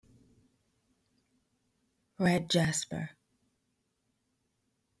Red jasper,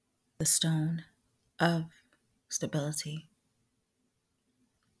 the stone of stability,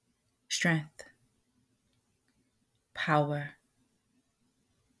 strength, power,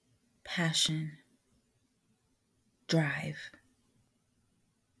 passion, drive,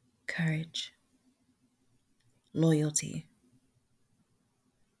 courage, loyalty,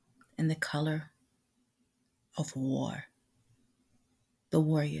 and the color of war, the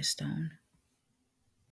warrior stone.